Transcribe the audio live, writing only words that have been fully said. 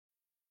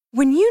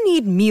When you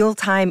need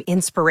mealtime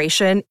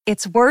inspiration,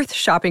 it's worth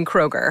shopping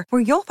Kroger,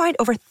 where you'll find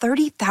over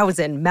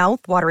 30,000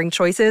 mouth-watering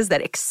choices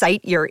that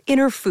excite your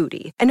inner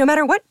foodie. And no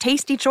matter what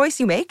tasty choice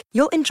you make,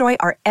 you'll enjoy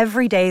our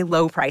everyday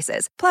low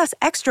prices, plus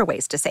extra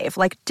ways to save,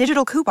 like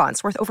digital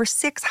coupons worth over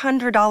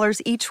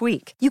 $600 each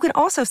week. You can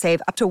also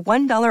save up to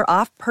 $1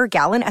 off per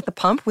gallon at the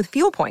pump with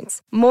fuel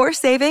points. More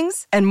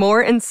savings and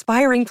more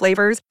inspiring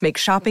flavors make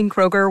shopping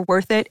Kroger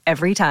worth it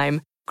every time.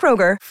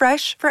 Kroger,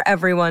 fresh for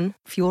everyone.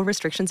 Fuel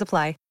restrictions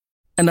apply.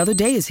 Another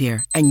day is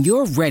here, and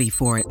you're ready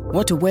for it.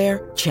 What to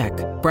wear? Check.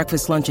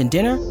 Breakfast, lunch, and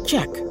dinner?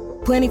 Check.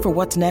 Planning for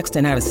what's next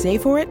and how to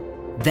save for it?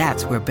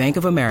 That's where Bank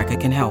of America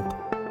can help.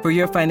 For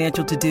your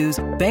financial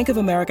to-dos, Bank of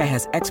America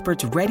has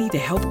experts ready to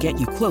help get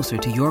you closer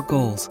to your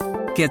goals.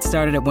 Get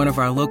started at one of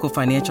our local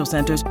financial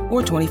centers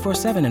or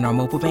 24/7 in our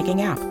mobile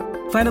banking app.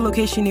 Find a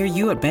location near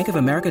you at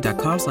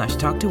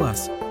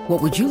bankofamerica.com/talktous.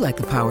 What would you like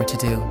the power to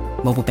do?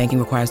 Mobile banking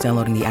requires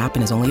downloading the app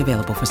and is only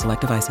available for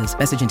select devices.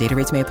 Message and data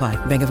rates may apply.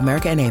 Bank of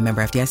America N.A.,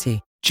 member FDIC.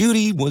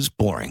 Judy was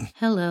boring.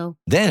 Hello.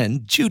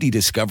 Then Judy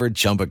discovered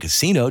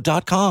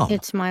ChumbaCasino.com.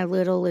 It's my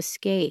little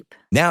escape.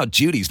 Now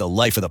Judy's the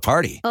life of the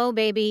party. Oh,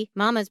 baby,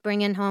 mama's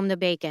bringing home the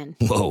bacon.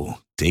 Whoa,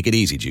 take it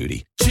easy,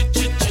 Judy.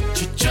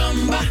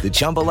 The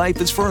Chumba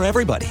life is for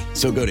everybody.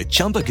 So go to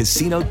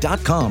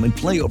ChumbaCasino.com and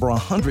play over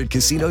 100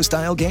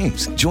 casino-style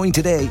games. Join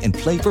today and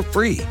play for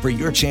free for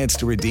your chance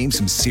to redeem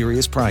some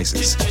serious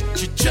prizes.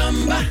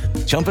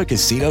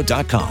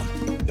 ChumbaCasino.com.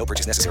 No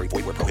purchase necessary.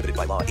 Void where prohibited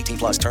by law.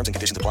 18+ terms and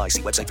conditions apply.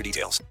 See website for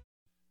details.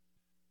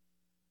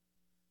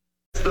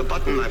 The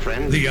button, my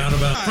friend. The Out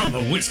About from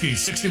the Whiskey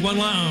 61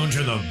 Lounge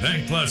in the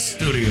Bank Plus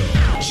studio.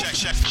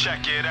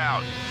 Check it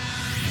out.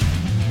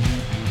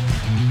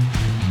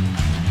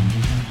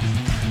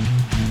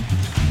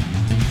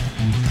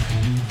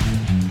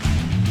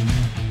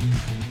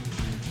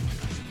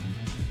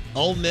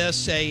 Ole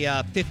Miss,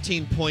 a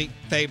 15-point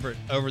favorite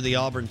over the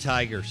Auburn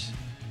Tigers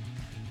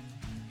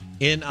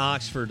in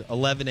Oxford,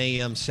 11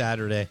 a.m.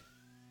 Saturday.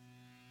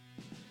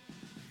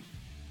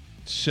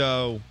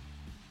 So,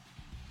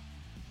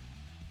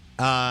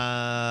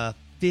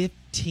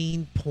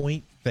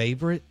 15-point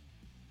favorite?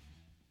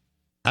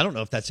 I don't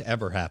know if that's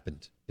ever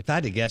happened. If I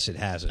had to guess, it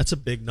hasn't. That's a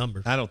big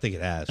number. I don't think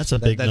it has. That's a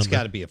big number. That's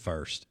got to be a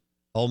first.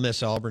 Ole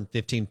Miss, Auburn,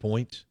 15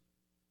 points.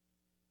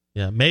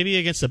 Yeah, maybe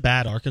against a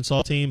bad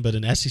Arkansas team, but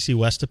an SEC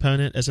West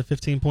opponent as a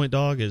 15-point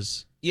dog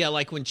is... Yeah,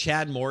 like when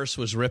Chad Morris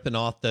was ripping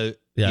off the,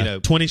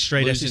 20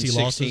 straight SEC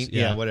 16, losses.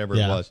 Yeah, whatever it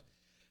was.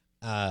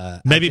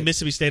 Maybe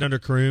Mississippi State under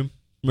Kroom,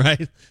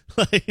 right?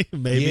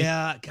 Maybe.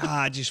 Yeah, God,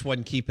 I just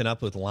wasn't keeping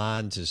up with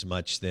lines as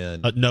much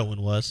then. No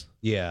one was.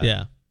 Yeah.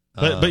 Yeah.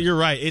 But you're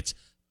right. It's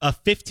a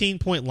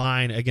 15-point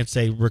line against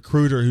a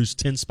recruiter who's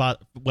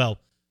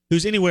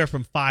who's anywhere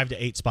from 5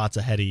 to 8 spots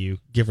ahead of you,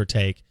 give or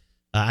take.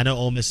 I know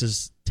Ole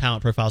Miss's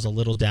talent profile is a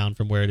little down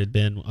from where it had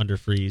been under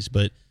Freeze,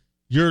 but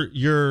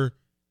you're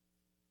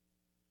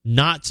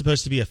not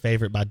supposed to be a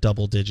favorite by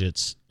double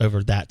digits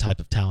over that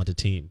type of talented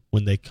team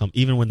when they come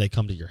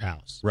to your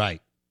house.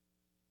 Right.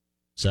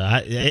 So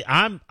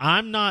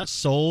I'm not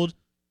sold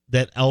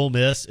that Ole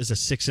Miss is a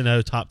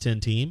 6-0 top 10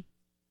 team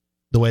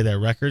the way their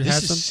record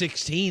has them. This is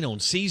 16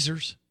 on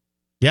Caesars.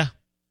 Yeah.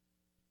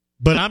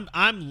 But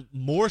I'm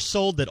more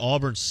sold that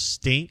Auburn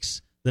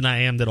stinks than I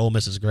am that Ole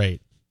Miss is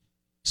great.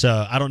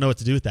 So I don't know what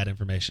to do with that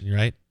information,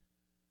 right?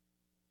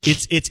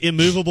 It's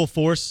immovable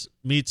force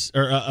meets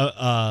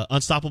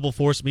unstoppable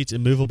force meets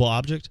immovable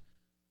object.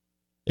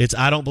 It's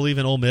I don't believe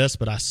in Ole Miss,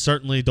 but I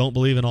certainly don't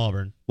believe in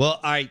Auburn.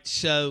 Well, all right.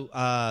 So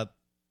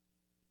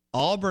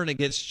Auburn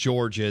against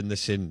Georgia, and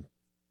this isn't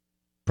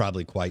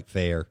probably quite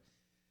fair,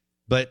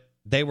 but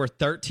they were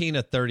 13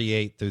 of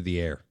 38 through the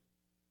air.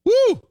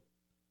 Woo!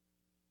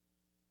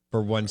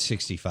 For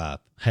 165.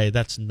 Hey,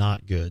 that's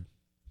not good.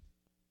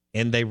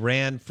 And they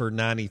ran for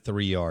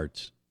 93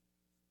 yards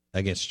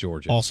against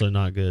Georgia. Also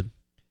not good.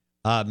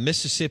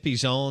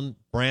 Mississippi's own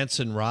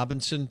Branson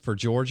Robinson for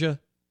Georgia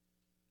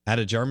out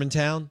of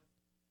Germantown,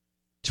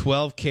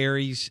 12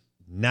 carries,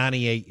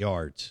 98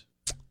 yards.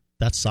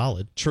 That's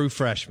solid. True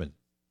freshman.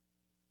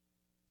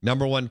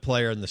 Number one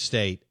player in the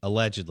state,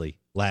 allegedly,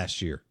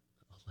 last year.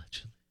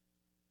 Allegedly.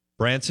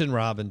 Branson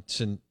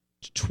Robinson,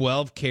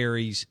 12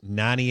 carries,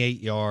 98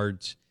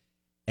 yards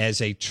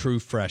as a true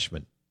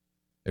freshman.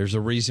 There's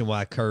a reason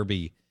why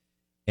Kirby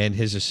and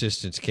his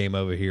assistants came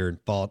over here and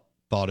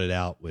fought it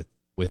out with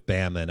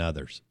Bama and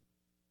others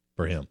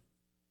for him.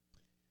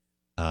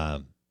 I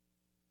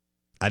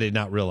did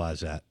not realize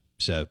that.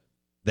 So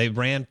they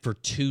ran for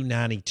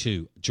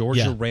 292.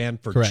 Georgia ran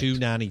for correct.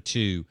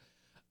 292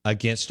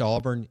 against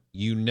Auburn.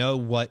 You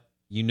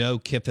know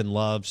Kiffin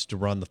loves to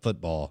run the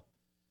football.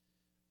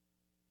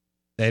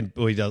 And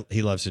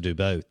he loves to do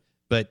both.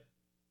 But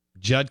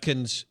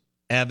Judkins,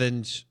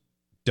 Evans,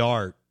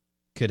 Dart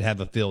could have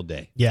a field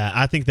day. Yeah,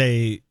 I think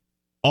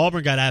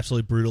Auburn got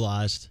absolutely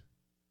brutalized,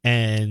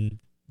 and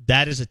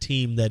that is a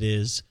team that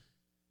is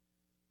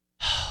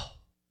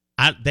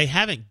they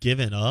haven't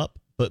given up,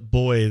 but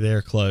boy,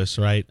 they're close,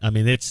 right? I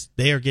mean,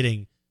 they are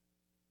getting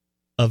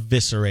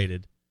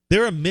eviscerated.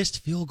 They're a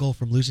missed field goal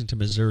from losing to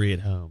Missouri at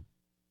home.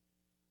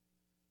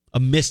 A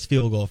missed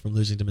field goal from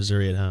losing to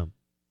Missouri at home.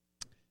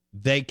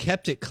 They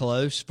kept it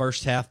close.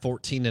 First half,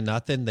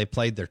 14-0. They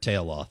played their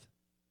tail off.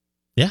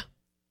 Yeah.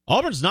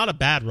 Auburn's not a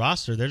bad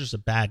roster. They're just a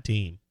bad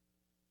team.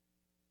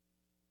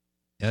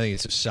 I think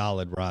it's a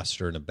solid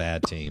roster and a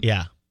bad team.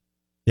 Yeah.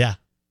 Yeah.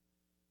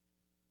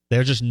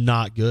 They're just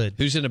not good.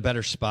 Who's in a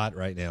better spot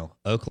right now,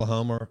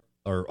 Oklahoma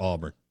or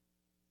Auburn?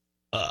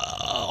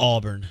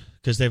 Auburn,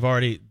 because they've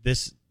already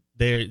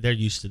they're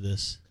used to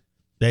this.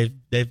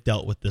 They've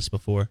dealt with this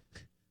before.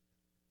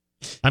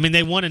 I mean,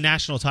 they won a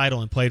national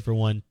title and played for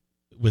one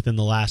within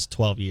the last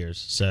 12 years.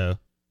 So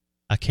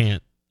I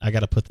got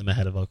to put them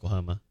ahead of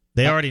Oklahoma.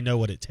 They already know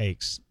what it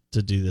takes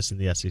to do this in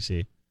the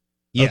SEC.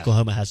 Yeah.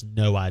 Oklahoma has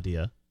no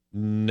idea.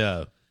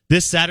 No.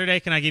 This Saturday,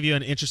 can I give you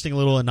an interesting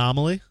little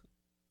anomaly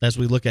as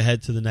we look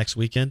ahead to the next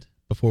weekend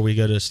before we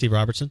go to Steve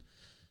Robertson?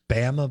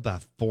 Bama by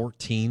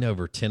 14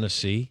 over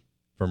Tennessee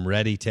from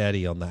Ready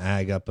Teddy on the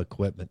Ag Up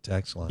Equipment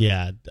text line.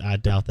 Yeah, I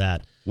doubt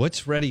that.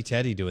 What's Ready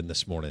Teddy doing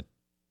this morning?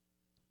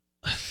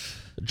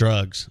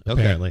 Drugs,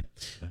 apparently.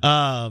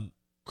 Okay.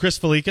 Chris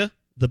Felica,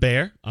 the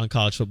Bear, on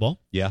college football.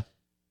 Yeah.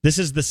 This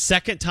is the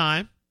second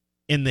time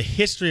in the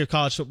history of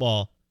college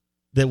football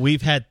that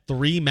we've had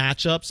 3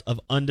 matchups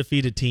of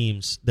undefeated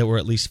teams that were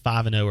at least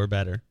 5-0 or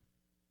better.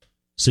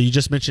 So you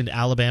just mentioned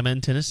Alabama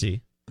and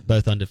Tennessee,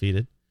 both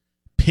undefeated.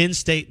 Penn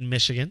State and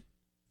Michigan,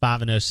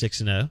 5-0,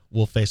 6-0,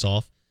 will face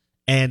off.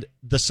 And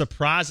the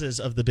surprises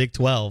of the Big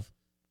 12,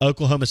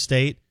 Oklahoma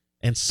State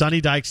and Sonny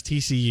Dykes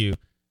TCU,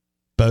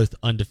 both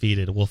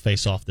undefeated, will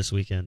face off this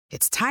weekend.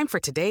 It's time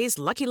for today's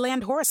Lucky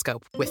Land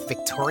horoscope with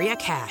Victoria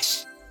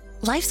Cash.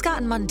 Life's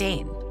gotten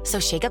mundane, so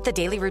shake up the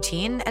daily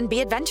routine and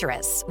be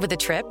adventurous with a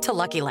trip to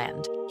Lucky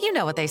Land. You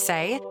know what they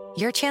say,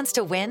 your chance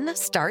to win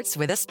starts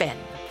with a spin.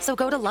 So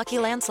go to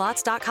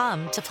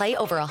LuckyLandSlots.com to play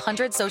over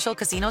 100 social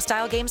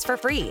casino-style games for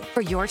free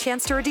for your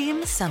chance to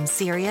redeem some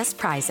serious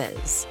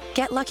prizes.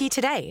 Get lucky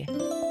today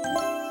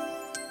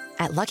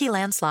at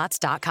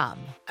LuckyLandSlots.com.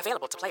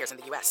 Available to players in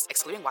the U.S.,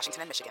 excluding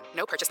Washington and Michigan.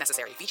 No purchase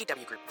necessary.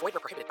 VGW Group. Void where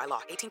prohibited by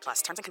law.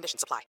 18+. Terms and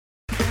conditions apply.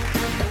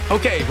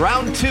 Okay,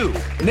 round 2.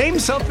 Name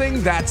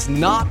something that's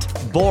not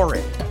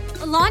boring.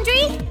 A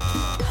laundry?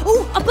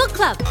 Ooh, a book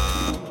club.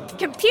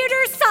 Computer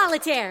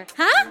solitaire,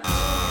 huh?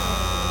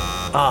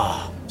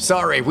 Ah, oh,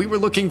 sorry. We were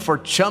looking for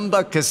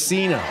Chumba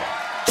Casino.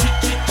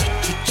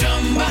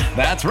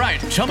 That's right.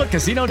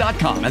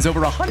 ChumbaCasino.com has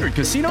over 100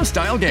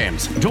 casino-style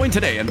games. Join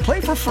today and play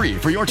for free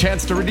for your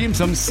chance to redeem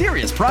some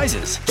serious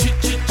prizes.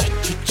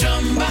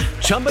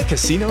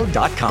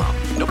 ChumbaCasino.com.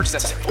 No purchase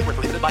necessary. Void where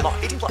prohibited by law.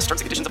 18+. Terms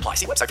and conditions apply.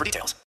 See website for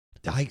details.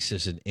 Dykes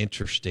is an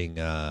interesting,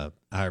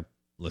 our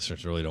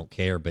listeners really don't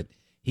care, but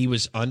he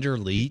was under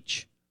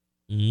Leach,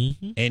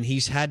 and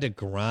he's had to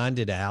grind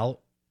it out,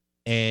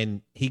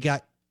 and he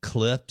got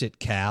clipped at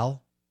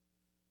Cal,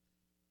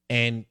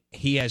 and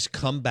he has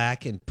come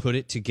back and put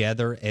it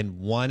together and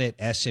won at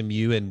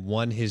SMU and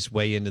won his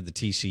way into the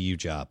TCU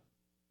job.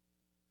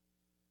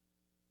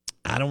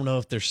 I don't know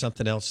if there's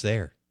something else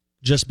there.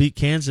 Just beat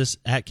Kansas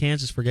at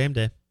Kansas for game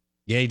day.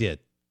 Yeah, he did.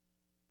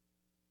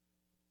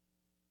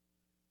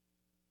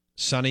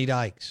 Sonny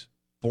Dykes,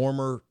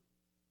 former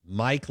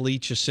Mike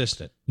Leach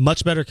assistant.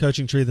 Much better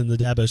coaching tree than the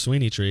Dabo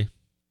Swinney tree.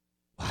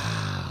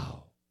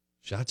 Wow.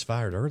 Shots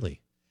fired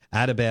early.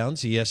 Out of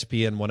bounds,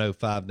 ESPN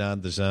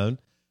 105.9 The Zone.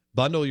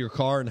 Bundle your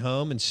car and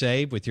home and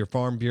save with your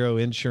Farm Bureau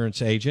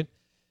insurance agent.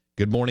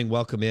 Good morning.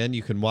 Welcome in.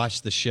 You can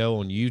watch the show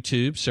on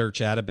YouTube.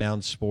 Search Out of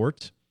Bounds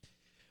Sports.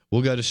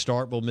 We'll go to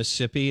Starkville,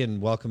 Mississippi,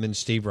 and welcome in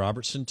Steve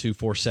Robertson,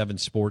 247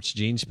 Sports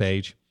Gene's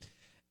page,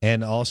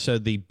 and also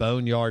the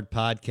Boneyard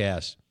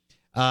podcast.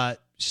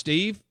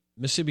 Steve,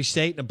 Mississippi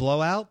State in a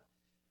blowout.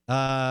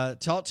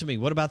 Talk to me.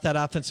 What about that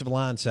offensive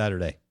line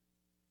Saturday?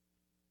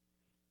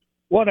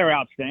 Well, they're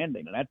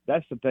outstanding, and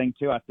that's the thing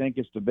too. I think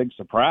it's the big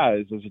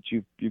surprise is that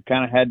you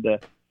kind of had to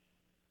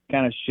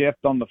kind of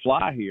shift on the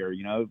fly here.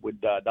 You know, with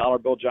Dollar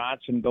Bill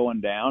Johnson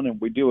going down,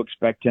 and we do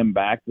expect him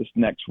back this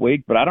next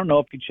week. But I don't know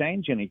if he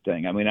change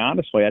anything. I mean,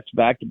 honestly, that's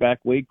back-to-back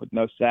week with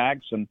no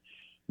sacks, and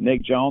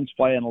Nick Jones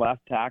playing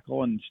left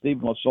tackle, and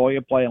Stephen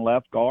Losoya playing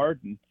left guard,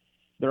 and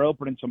they're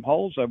opening some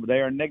holes over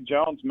there. And Nick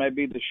Jones may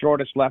be the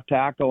shortest left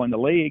tackle in the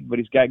league, but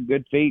he's got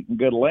good feet and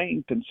good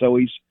length, and so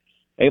he's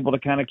able to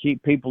kind of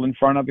keep people in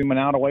front of him and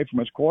out away from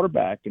his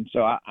quarterback. And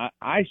so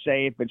I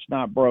say if it's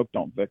not broke,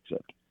 don't fix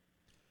it.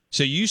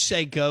 So you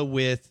say go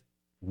with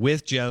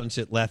Jones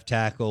at left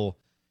tackle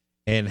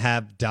and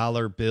have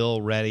Dollar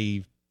Bill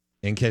ready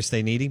in case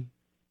they need him?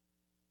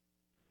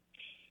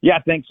 Yeah,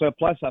 I think so.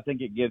 Plus, I think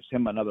it gives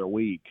him another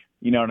week.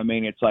 You know what I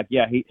mean? It's like,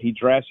 yeah, he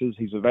dresses,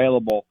 he's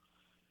available,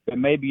 but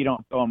maybe you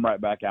don't throw him right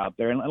back out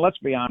there. And let's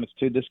be honest,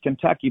 too, this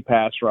Kentucky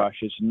pass rush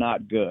is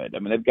not good. I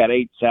mean, they've got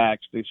 8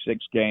 sacks through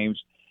 6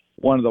 games,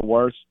 one of the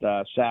worst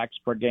sacks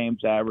per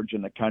games average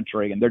in the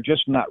country, and they're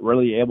just not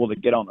really able to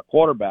get on the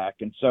quarterback.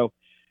 And so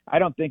I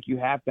don't think you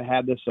have to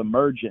have this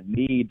emergent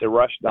need to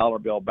rush Dollar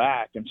Bill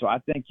back. And so I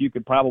think you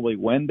could probably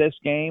win this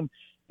game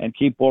and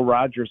keep Will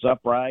Rogers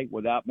upright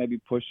without maybe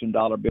pushing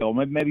Dollar Bill,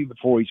 maybe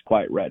before he's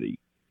quite ready.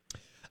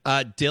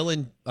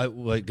 Dylan,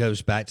 well, it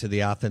goes back to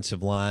the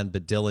offensive line,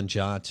 but Dylan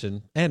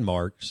Johnson and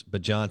Marks,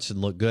 but Johnson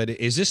looked good.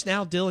 Is this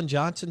now Dylan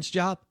Johnson's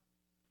job?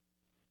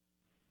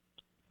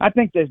 I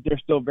think they're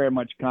still very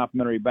much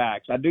complementary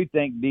backs. I do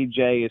think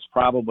DJ is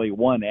probably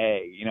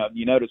 1A.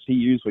 You notice he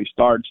usually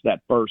starts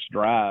that first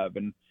drive,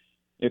 and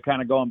you're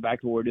kind of going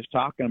back to what we were just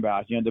talking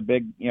about. The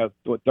big,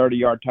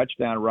 30-yard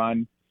touchdown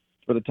run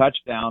for the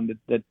touchdown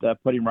that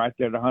put him right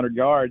there at 100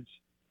 yards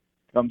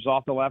comes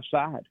off the left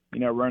side,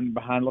 running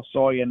behind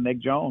Lasoya and Nick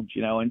Jones,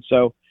 And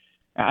so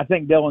I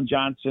think Dylan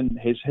Johnson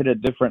has hit a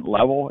different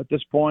level at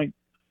this point.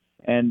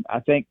 And I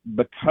think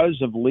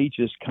because of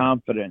Leach's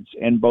confidence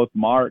in both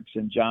Marks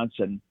and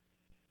Johnson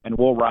and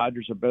Will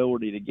Rogers'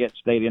 ability to get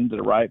State into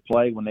the right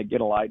play when they get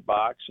a light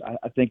box,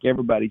 I think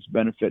everybody's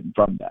benefiting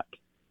from that.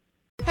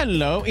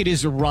 Hello, it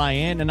is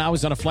Ryan, and I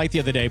was on a flight the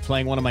other day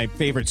playing one of my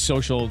favorite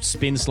social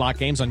spin slot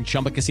games on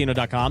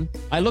ChumbaCasino.com.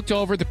 I looked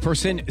over at the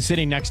person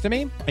sitting next to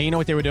me, and you know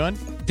what they were doing?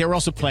 They were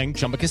also playing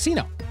Chumba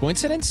Casino.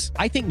 Coincidence?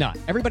 I think not.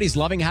 Everybody's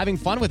loving having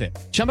fun with it.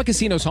 Chumba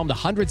Casino is home to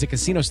hundreds of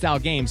casino-style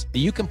games that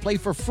you can play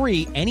for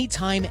free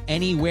anytime,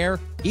 anywhere,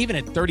 even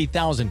at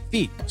 30,000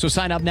 feet. So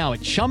sign up now at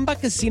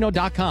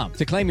ChumbaCasino.com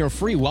to claim your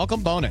free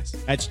welcome bonus.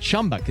 That's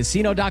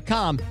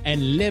ChumbaCasino.com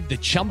and live the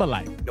Chumba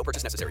life. No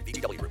purchase necessary.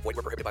 VGW Group. Void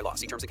where prohibited by law.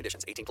 See terms and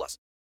conditions. 18+.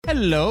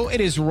 Hello,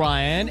 it is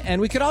Ryan, and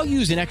we could all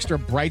use an extra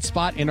bright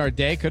spot in our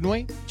day, couldn't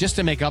we? Just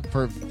to make up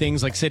for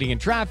things like sitting in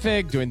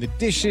traffic, doing the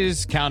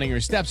dishes, counting your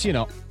steps,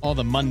 all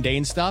the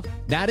mundane stuff.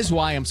 That is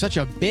why I'm such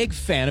a big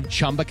fan of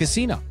Chumba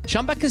Casino.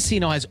 Chumba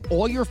Casino has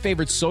all your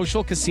favorite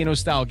social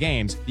casino-style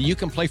games that you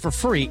can play for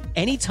free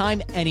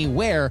anytime,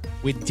 anywhere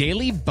with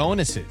daily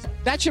bonuses.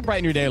 That should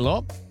brighten your day a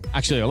little.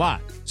 Actually, a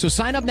lot. So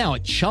sign up now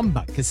at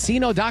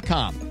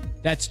ChumbaCasino.com.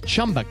 That's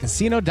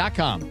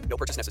ChumbaCasino.com. No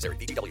purchase necessary.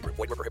 VGW Group.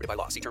 Void where prohibited by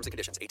law. See terms and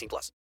conditions.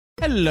 18+.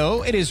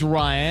 Hello, it is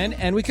Ryan,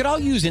 and we could all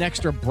use an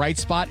extra bright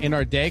spot in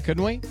our day,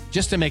 couldn't we?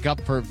 Just to make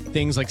up for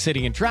things like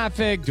sitting in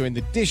traffic, doing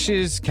the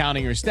dishes,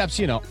 counting your steps,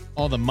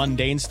 all the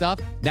mundane stuff.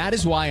 That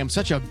is why I'm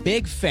such a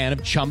big fan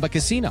of Chumba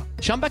Casino.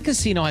 Chumba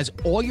Casino has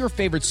all your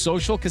favorite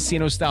social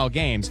casino-style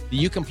games that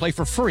you can play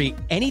for free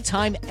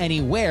anytime,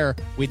 anywhere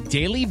with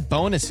daily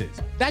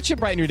bonuses. That should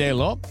brighten your day a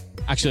little.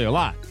 Actually, a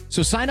lot.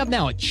 So sign up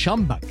now at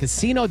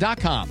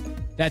ChumbaCasino.com.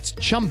 That's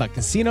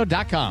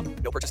ChumbaCasino.com.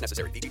 No purchase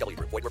necessary. VGW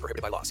Group. Void where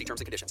prohibited by law. See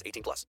terms and conditions.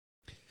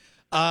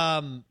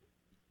 18+.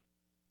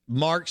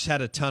 Marks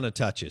had a ton of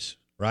touches,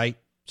 right?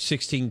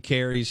 16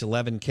 carries,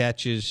 11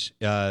 catches.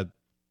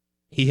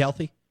 He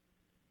healthy?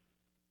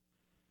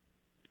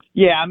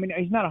 Yeah,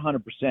 he's not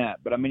 100%,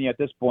 but at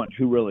this point,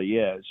 who really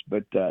is?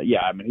 But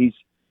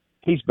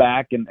he's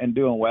back and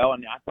doing well,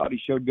 and I thought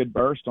he showed good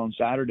burst on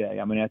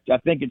Saturday. I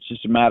think it's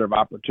just a matter of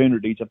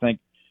opportunities. I think,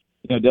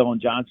 Dylan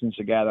Johnson's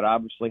a guy that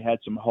obviously had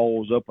some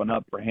holes open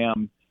up for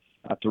him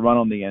to run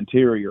on the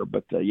interior.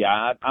 But,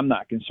 I'm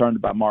not concerned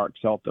about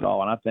Mark's health at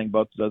all, and I think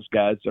both of those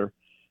guys are,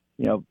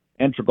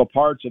 integral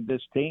parts of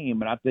this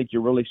team, and I think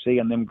you're really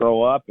seeing them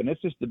grow up. And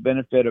it's just the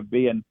benefit of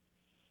being,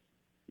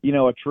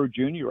 a true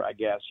junior, I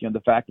guess. The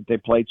fact that they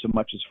played so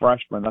much as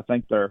freshmen, I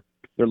think their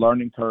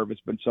learning curve has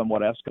been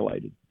somewhat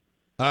escalated.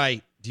 All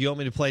right. Do you want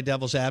me to play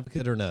devil's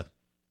advocate or no?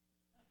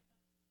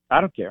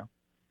 I don't care.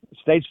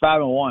 State's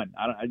 5-1.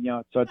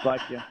 So it's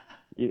like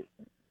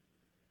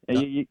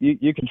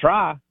you can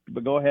try,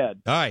 but go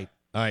ahead. All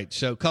right.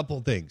 So a couple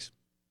of things.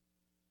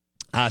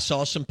 I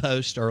saw some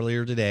posts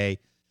earlier today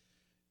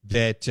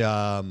that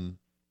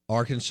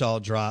Arkansas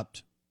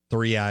dropped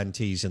 3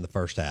 INTs in the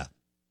first half,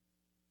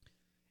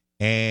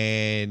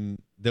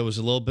 and there was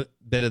a little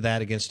bit of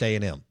that against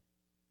A&M.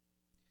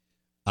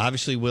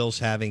 Obviously, Will's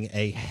having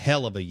a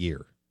hell of a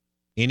year.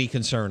 Any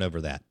concern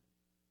over that?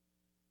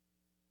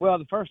 Well,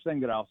 the first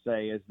thing that I'll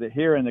say is that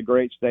here in the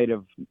great state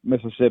of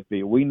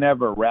Mississippi, we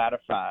never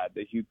ratified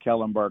the Hugh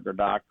Kellenberger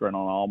doctrine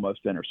on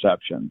almost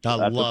interceptions.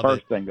 That's the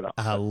first thing that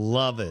I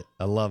love it.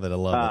 I love it.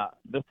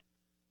 The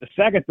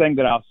second thing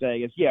that I'll say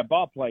is,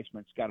 ball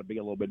placement's got to be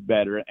a little bit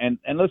better. And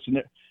listen,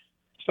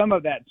 some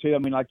of that too.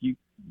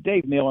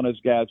 Dave Neal and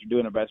those guys are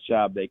doing the best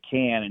job they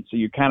can, and so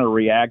you're kind of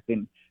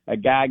reacting. A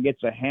guy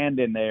gets a hand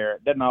in there,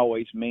 it doesn't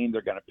always mean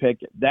they're going to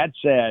pick it. That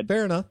said,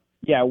 fair enough.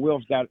 Yeah,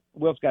 Will's got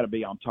to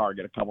be on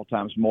target a couple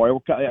times more.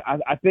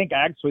 I think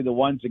actually the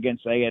ones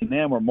against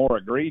A&M were more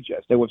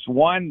egregious. There was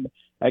one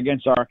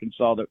against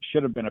Arkansas that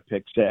should have been a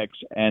pick six,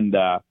 and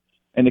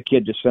the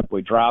kid just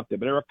simply dropped it.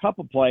 But there were a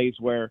couple plays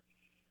where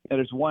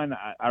there's one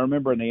I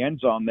remember in the end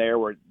zone there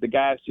where the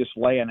guy's just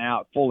laying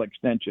out full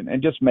extension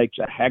and just makes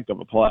a heck of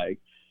a play.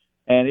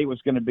 And it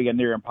was going to be a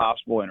near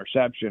impossible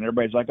interception.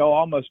 Everybody's like, "Oh,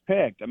 almost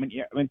picked." Come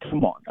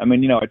on.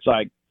 It's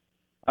like,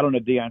 I don't know,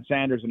 Deion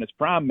Sanders in his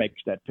prime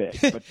makes that pick,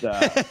 but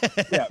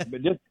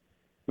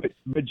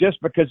but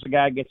just because the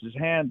guy gets his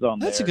hands on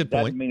that's a good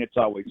point. Doesn't mean it's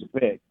always a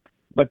pick.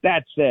 But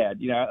that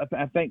said,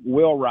 I think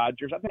Will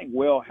Rogers. I think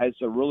Will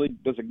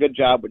does a good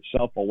job with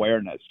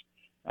self-awareness.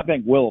 I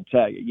think Will will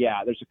tell you,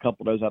 there's a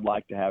couple of those I'd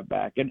like to have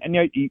back. And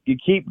you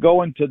keep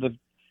going to the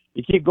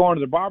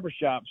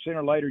barbershop, sooner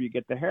or later you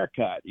get the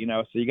haircut,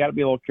 so you got to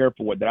be a little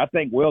careful with that. I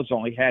think Will's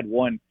only had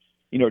one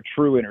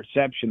true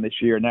interception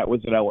this year, and that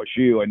was at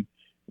LSU. And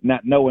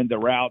not knowing the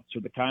routes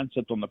or the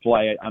concept on the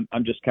play,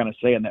 I'm just kind of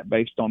saying that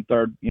based on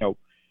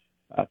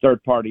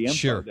third-party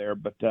info there.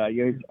 But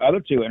the other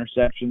two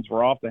interceptions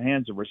were off the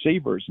hands of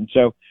receivers. And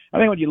so I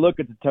think when you look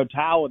at the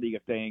totality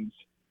of things,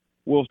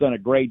 Will's done a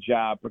great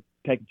job for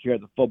taking care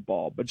of the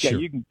football. But,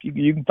 you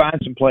can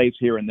find some plays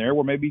here and there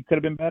where maybe it could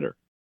have been better.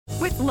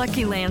 With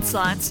Lucky Land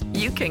Slots,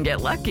 you can get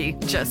lucky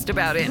just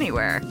about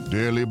anywhere.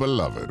 Dearly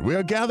beloved, we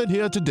are gathered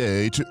here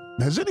today to...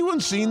 Has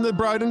anyone seen the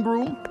bride and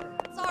groom?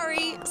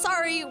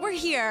 Sorry, we're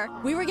here.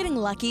 We were getting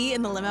lucky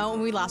in the limo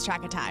and we lost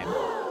track of time.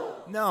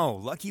 No,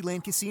 Lucky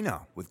Land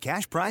Casino, with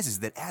cash prizes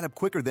that add up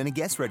quicker than a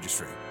guest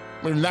registry.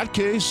 In that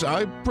case,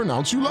 I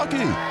pronounce you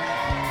lucky.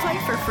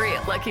 Play for free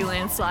at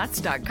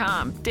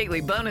LuckyLandSlots.com.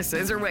 Daily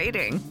bonuses are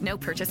waiting. No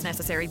purchase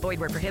necessary. Void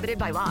where prohibited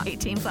by law.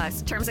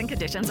 18+. Terms and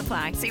conditions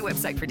apply. See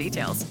website for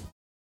details.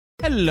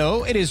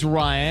 Hello, it is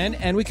Ryan,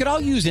 and we could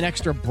all use an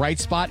extra bright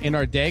spot in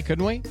our day,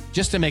 couldn't we?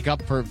 Just to make up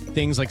for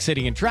things like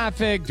sitting in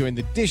traffic, doing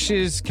the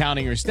dishes,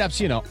 counting your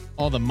steps,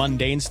 all the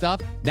mundane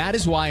stuff. That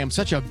is why I'm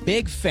such a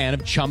big fan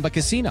of Chumba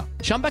Casino.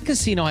 Chumba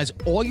Casino has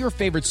all your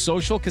favorite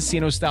social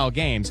casino-style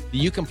games that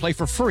you can play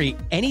for free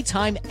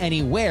anytime,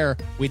 anywhere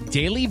with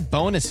daily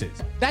bonuses.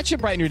 That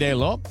should brighten your day a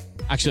little.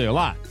 Actually, a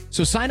lot.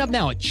 So sign up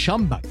now at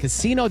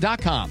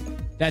ChumbaCasino.com.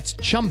 That's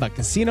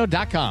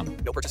ChumbaCasino.com.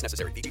 No purchase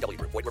necessary. VGW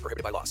Group. Void where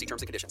prohibited by law. See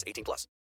terms and conditions. 18+.